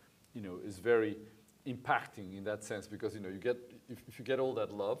that, is very impacting in that sense, because, if you get all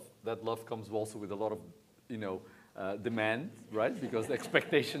that love comes also with a lot of, demand, right? Because the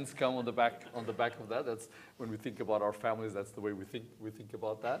expectations come on the back of that. That's when we think about our families, that's the way we think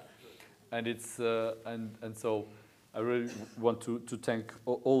about that. And it's, and so I really want to thank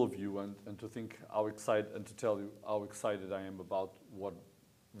all of you and to think how excited, and to tell you how excited I am about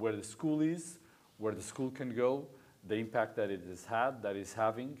where the school is, where the school can go, the impact that it has had, that is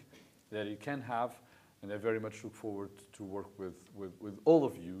having, that it can have, and I very much look forward to work with all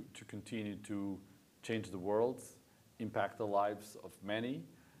of you to continue to change the world, impact the lives of many,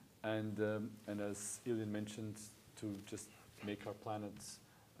 and as Ilian mentioned, to just make our planets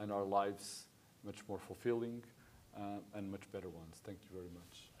and our lives much more fulfilling and much better ones. Thank you very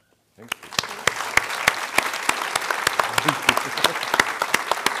much. Thank you.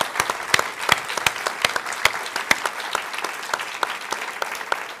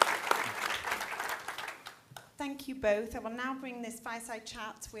 Thank you both. I will now bring this fireside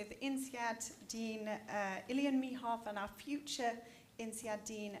chat with INSEAD Dean Ilian Mihov and our future INSEAD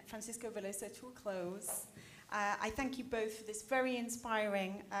Dean Francisco Veloso to a close. I thank you both for this very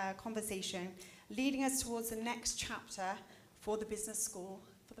inspiring conversation, leading us towards the next chapter for the business school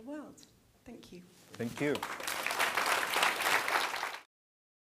for the world. Thank you. Thank you.